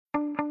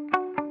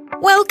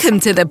Welcome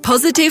to the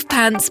Positive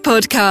Pants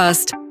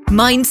Podcast.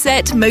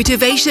 Mindset,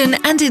 motivation,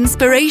 and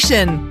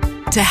inspiration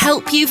to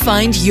help you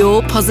find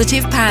your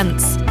positive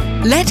pants.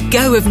 Let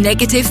go of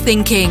negative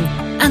thinking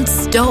and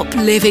stop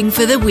living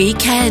for the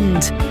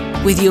weekend.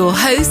 With your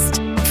host,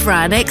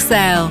 Fran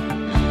Excel.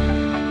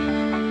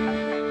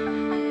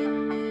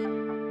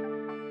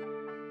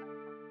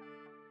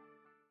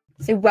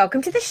 So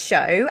welcome to the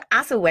show.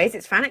 As always,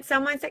 it's Fran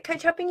Excel Mindset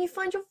Coach, helping you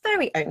find your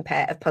very own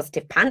pair of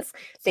positive pants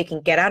so you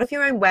can get out of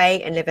your own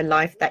way and live a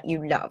life that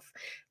you love.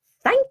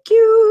 Thank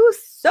you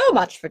so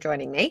much for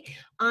joining me.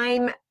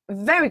 I'm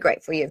very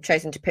grateful you've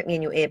chosen to put me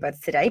in your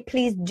earbuds today.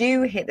 Please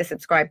do hit the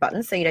subscribe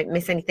button so you don't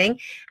miss anything,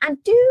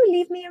 and do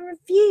leave me a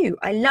review.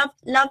 I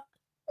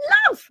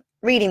love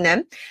reading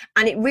them,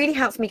 and it really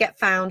helps me get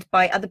found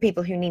by other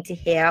people who need to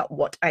hear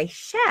what I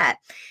share.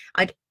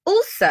 I'd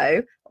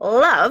also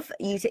love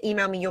you to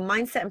email me your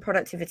mindset and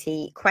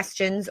productivity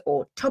questions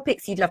or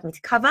topics you'd love me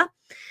to cover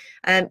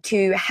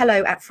to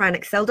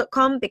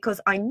hello@franexcel.com, because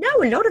I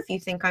know a lot of you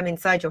think I'm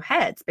inside your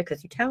heads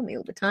because you tell me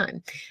all the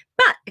time.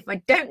 But if I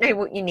don't know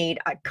what you need,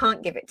 I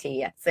can't give it to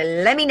you. So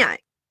let me know.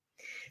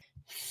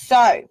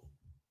 So,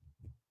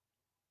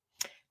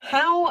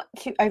 how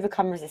to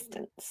overcome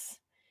resistance?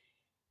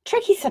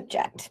 Tricky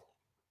subject.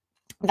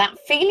 That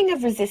feeling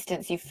of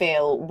resistance you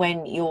feel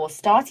when you're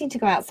starting to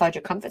go outside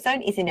your comfort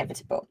zone is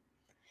inevitable,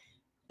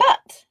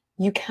 but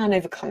you can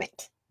overcome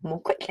it more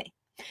quickly.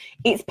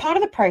 It's part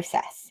of the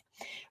process.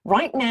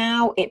 Right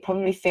now, it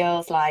probably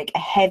feels like a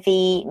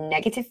heavy,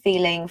 negative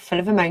feeling full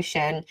of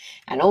emotion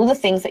and all the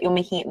things that you're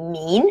making it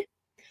mean,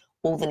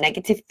 all the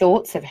negative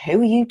thoughts of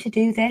who are you to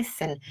do this,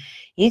 and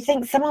you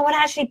think someone would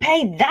actually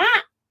pay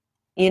that,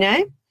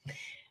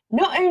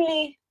 Not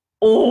only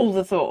all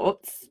the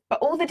thoughts, but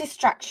all the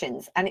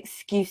distractions and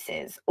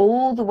excuses,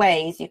 all the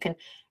ways you can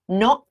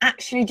not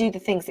actually do the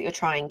things that you're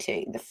trying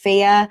to. The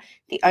fear,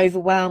 the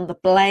overwhelm, the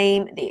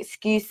blame, the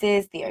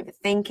excuses, the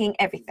overthinking,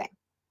 everything.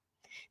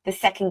 The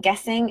second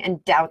guessing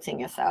and doubting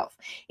yourself.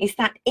 It's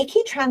that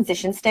icky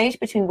transition stage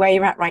between where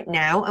you're at right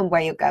now and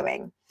where you're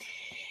going.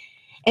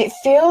 It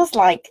feels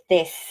like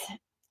this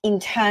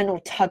internal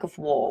tug of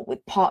war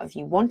with part of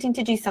you wanting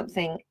to do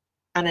something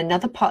and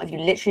another part of you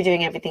literally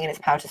doing everything in its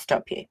power to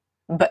stop you.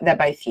 But they're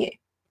both you.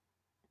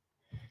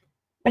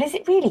 But is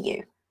it really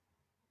you?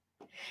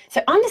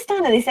 So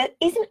understand that this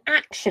isn't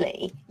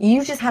actually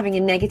you just having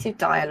a negative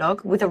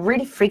dialogue with a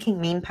really freaking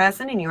mean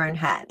person in your own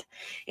head.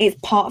 It's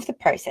part of the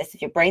process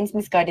of your brain's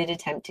misguided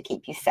attempt to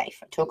keep you safe.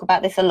 I talk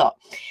about this a lot.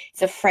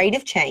 It's afraid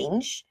of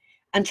change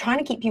and trying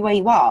to keep you where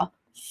you are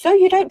so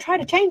you don't try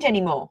to change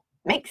anymore.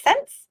 Makes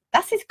sense?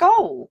 That's its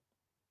goal.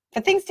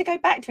 For things to go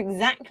back to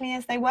exactly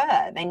as they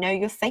were. They know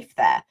you're safe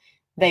there.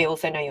 They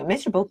also know you're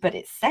miserable, but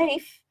it's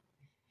safe.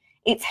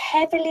 It's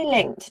heavily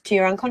linked to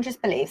your unconscious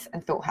beliefs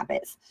and thought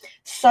habits.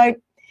 So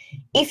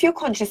if your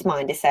conscious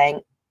mind is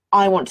saying,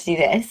 I want to do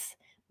this,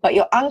 but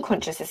your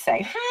unconscious is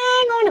saying, hang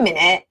on a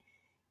minute,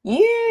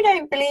 you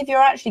don't believe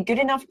you're actually good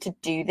enough to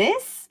do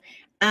this.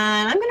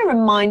 And I'm going to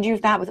remind you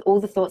of that with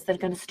all the thoughts that are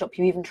going to stop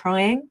you even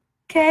trying.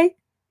 Okay.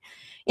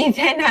 You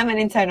then have an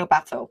internal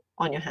battle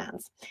on your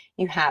hands.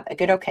 You have a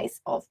good old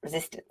case of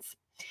resistance.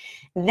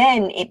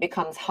 Then it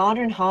becomes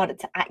harder and harder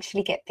to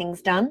actually get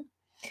things done.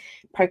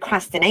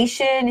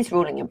 Procrastination is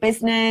ruling your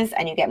business,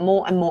 and you get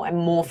more and more and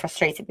more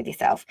frustrated with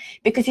yourself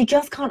because you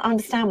just can't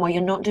understand why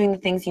you're not doing the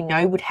things you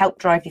know would help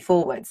drive you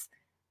forwards.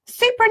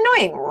 Super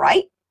annoying,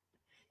 right?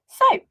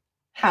 So,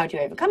 how do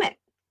you overcome it?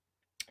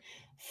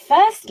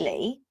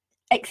 Firstly,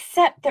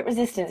 accept that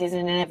resistance is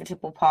an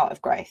inevitable part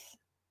of growth.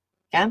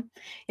 Yeah,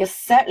 you're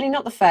certainly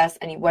not the first,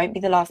 and you won't be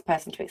the last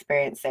person to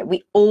experience it.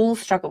 We all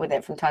struggle with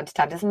it from time to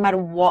time. Doesn't matter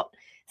what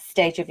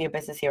stage of your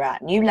business you're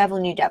at. New level,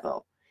 new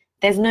devil.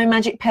 There's no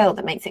magic pill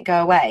that makes it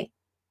go away.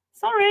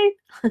 Sorry.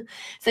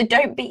 So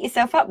don't beat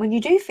yourself up when you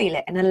do feel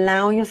it, and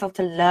allow yourself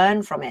to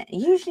learn from it.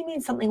 It usually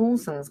means something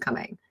awesome is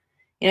coming.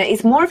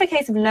 It's more of a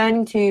case of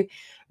learning to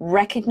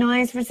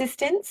recognize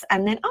resistance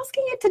and then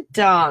asking it to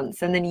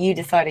dance, and then you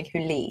deciding who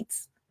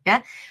leads.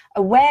 Yeah.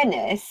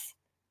 Awareness,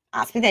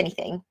 as with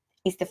anything,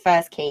 is the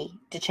first key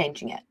to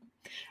changing it.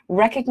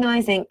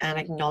 Recognizing and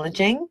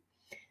acknowledging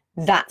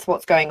that's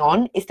what's going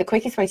on is the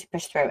quickest way to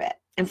push through it.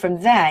 And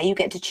from there, you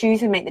get to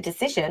choose and make the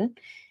decision,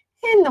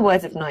 in the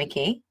words of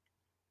Nike,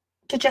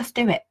 to just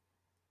do it.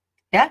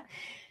 Yeah?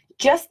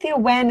 Just the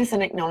awareness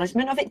and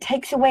acknowledgement of it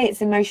takes away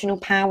its emotional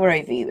power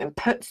over you and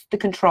puts the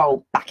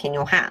control back in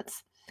your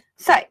hands.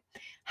 So,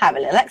 have a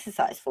little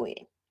exercise for you.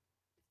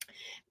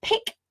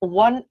 Pick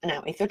one.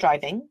 Now, if you're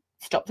driving,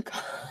 stop the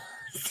car.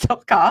 Stop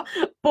the car,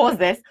 pause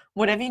this,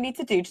 whatever you need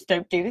to do, just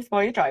don't do this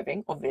while you're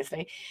driving,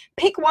 obviously.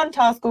 Pick one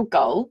task or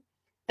goal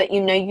that you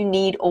know you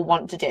need or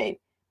want to do,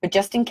 but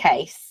just in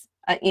case,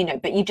 but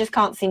you just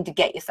can't seem to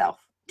get yourself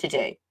to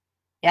do.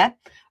 Yeah?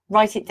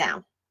 Write it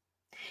down.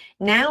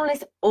 Now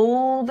list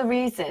all the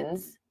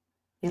reasons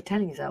you're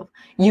telling yourself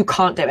you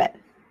can't do it.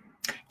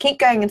 Keep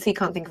going until you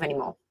can't think of any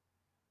more.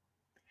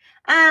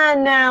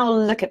 And now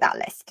look at that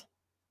list.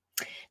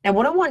 Now,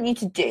 what I want you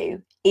to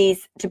do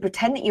is to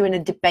pretend that you're in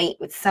a debate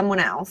with someone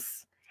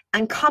else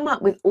and come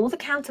up with all the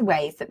counter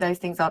ways that those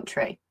things aren't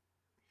true.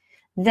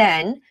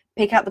 Then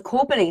pick out the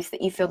core beliefs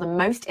that you feel the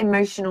most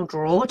emotional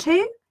draw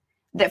to,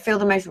 that feel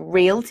the most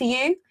real to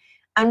you,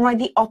 and write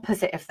the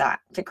opposite of that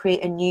to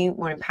create a new,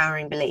 more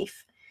empowering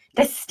belief.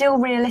 They're still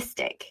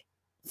realistic.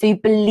 So you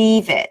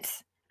believe it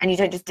and you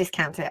don't just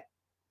discount it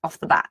off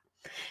the bat.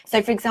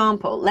 So for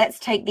example, let's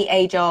take the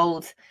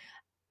age-old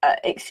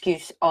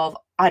excuse of,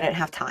 I don't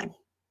have time.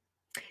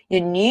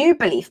 Your new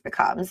belief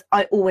becomes,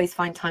 I always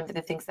find time for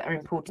the things that are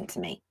important to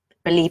me.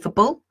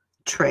 Believable,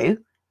 true,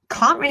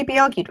 can't really be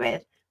argued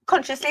with,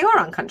 consciously or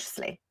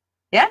unconsciously.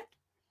 Yeah?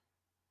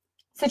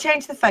 So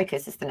change the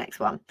focus is the next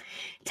one.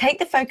 Take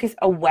the focus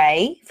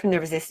away from the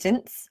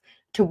resistance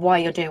to why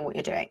you're doing what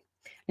you're doing.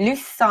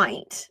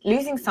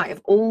 Losing sight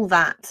of all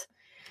that,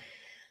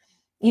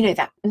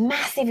 that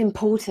massive,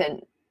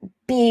 important,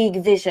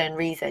 big vision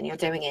reason you're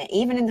doing it,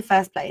 even in the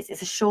first place,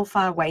 is a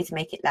surefire way to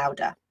make it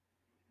louder.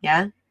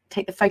 Yeah?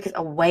 Take the focus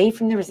away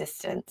from the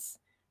resistance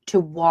to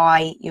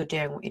why you're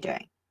doing what you're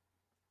doing.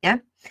 Yeah?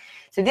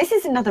 So this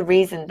is another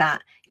reason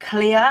that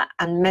clear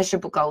and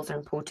measurable goals are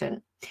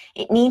important.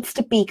 It needs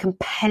to be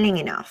compelling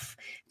enough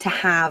to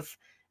have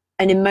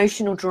an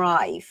emotional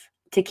drive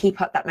to keep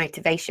up that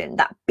motivation,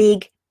 that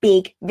big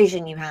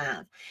vision you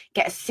have.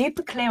 Get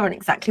super clear on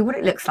exactly what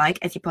it looks like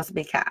as you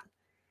possibly can.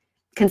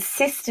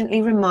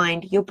 Consistently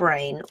remind your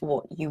brain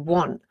what you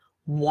want,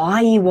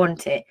 why you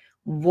want it,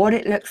 what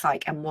it looks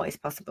like, and what is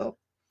possible.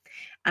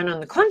 And on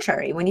the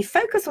contrary, when you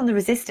focus on the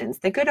resistance,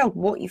 the good old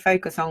what you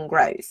focus on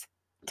grows,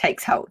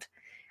 takes hold.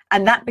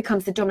 And that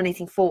becomes the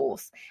dominating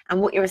force and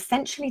what you're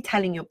essentially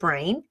telling your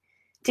brain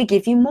to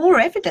give you more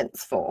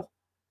evidence for.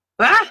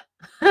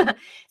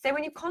 So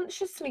when you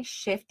consciously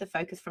shift the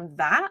focus from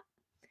that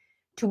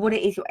to what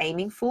it is you're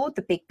aiming for,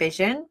 the big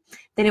vision,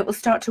 then it will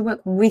start to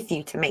work with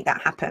you to make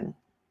that happen.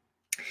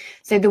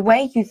 So the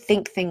way you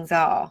think things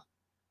are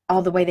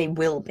the way they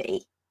will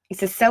be.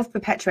 It's a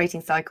self-perpetuating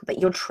cycle that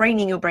you're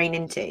training your brain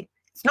into.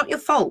 It's not your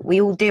fault.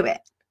 We all do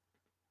it.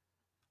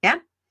 Yeah?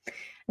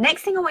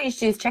 Next thing I want you to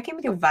do is check in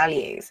with your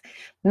values.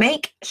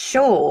 Make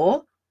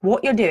sure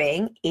what you're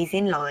doing is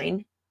in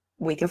line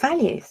with your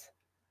values.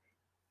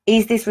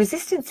 Is this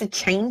resistance to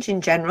change in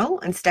general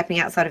and stepping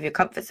outside of your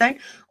comfort zone?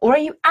 Or are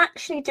you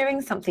actually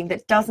doing something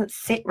that doesn't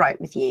sit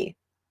right with you?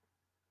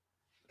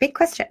 Big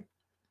question.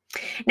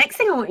 Next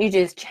thing I want you to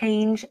do is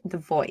change the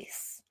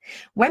voice.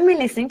 When we're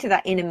listening to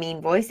that inner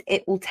mean voice,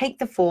 it will take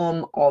the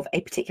form of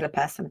a particular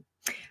person.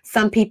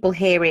 Some people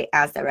hear it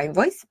as their own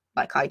voice,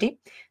 like I do.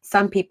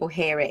 Some people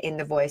hear it in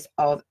the voice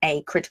of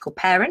a critical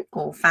parent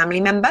or family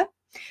member.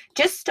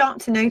 Just start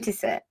to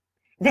notice it.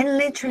 Then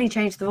literally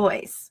change the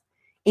voice.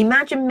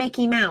 Imagine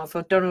Mickey Mouse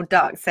or Donald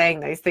Duck saying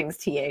those things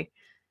to you.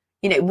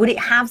 Would it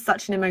have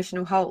such an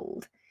emotional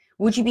hold?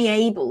 Would you be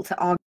able to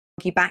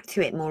argue back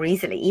to it more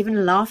easily,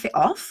 even laugh it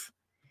off?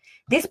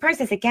 This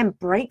process, again,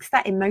 breaks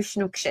that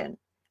emotional action,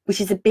 which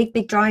is a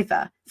big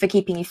driver for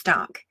keeping you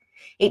stuck.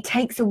 It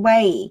takes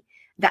away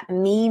that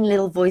mean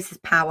little voice's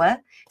power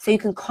so you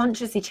can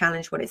consciously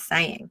challenge what it's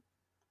saying.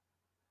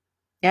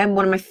 Yeah, and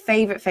one of my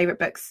favorite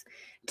books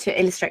to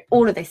illustrate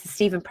all of this is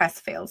Stephen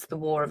Pressfield's The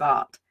War of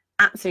Art.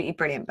 Absolutely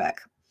brilliant book,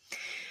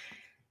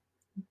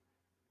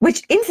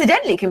 which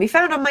incidentally can be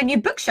found on my new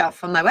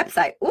bookshelf on my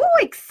website. Oh,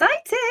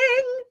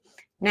 exciting!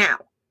 Now,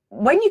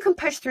 when you can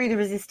push through the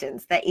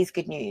resistance, there is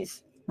good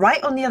news.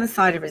 Right on the other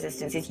side of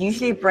resistance is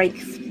usually a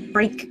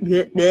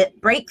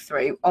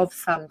breakthrough of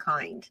some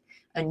kind.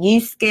 A new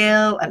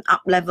skill, an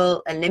up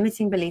level, a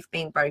limiting belief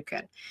being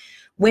broken.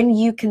 When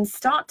you can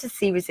start to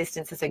see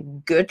resistance as a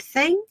good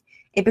thing,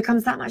 it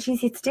becomes that much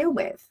easier to deal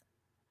with.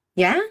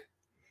 Yeah?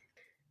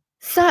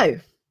 So,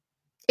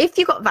 if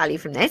you got value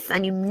from this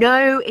and you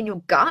know in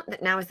your gut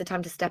that now is the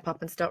time to step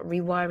up and start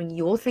rewiring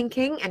your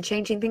thinking and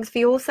changing things for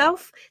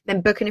yourself,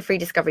 then book in a free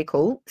discovery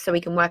call so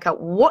we can work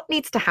out what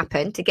needs to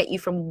happen to get you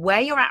from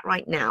where you're at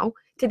right now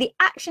to the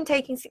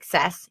action-taking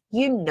success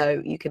you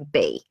know you can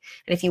be.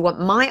 And if you want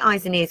my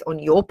eyes and ears on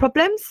your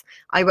problems,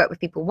 I work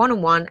with people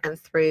one-on-one and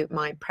through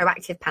my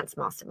Proactive Pants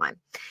Mastermind.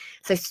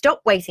 So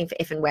stop waiting for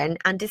if and when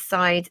and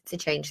decide to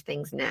change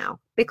things now,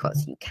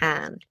 because you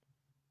can.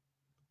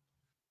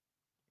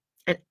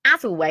 And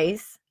as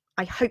always,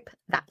 I hope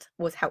that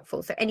was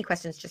helpful. So any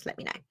questions, just let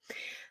me know.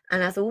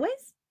 And as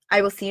always,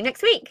 I will see you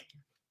next week.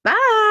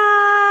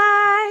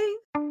 Bye.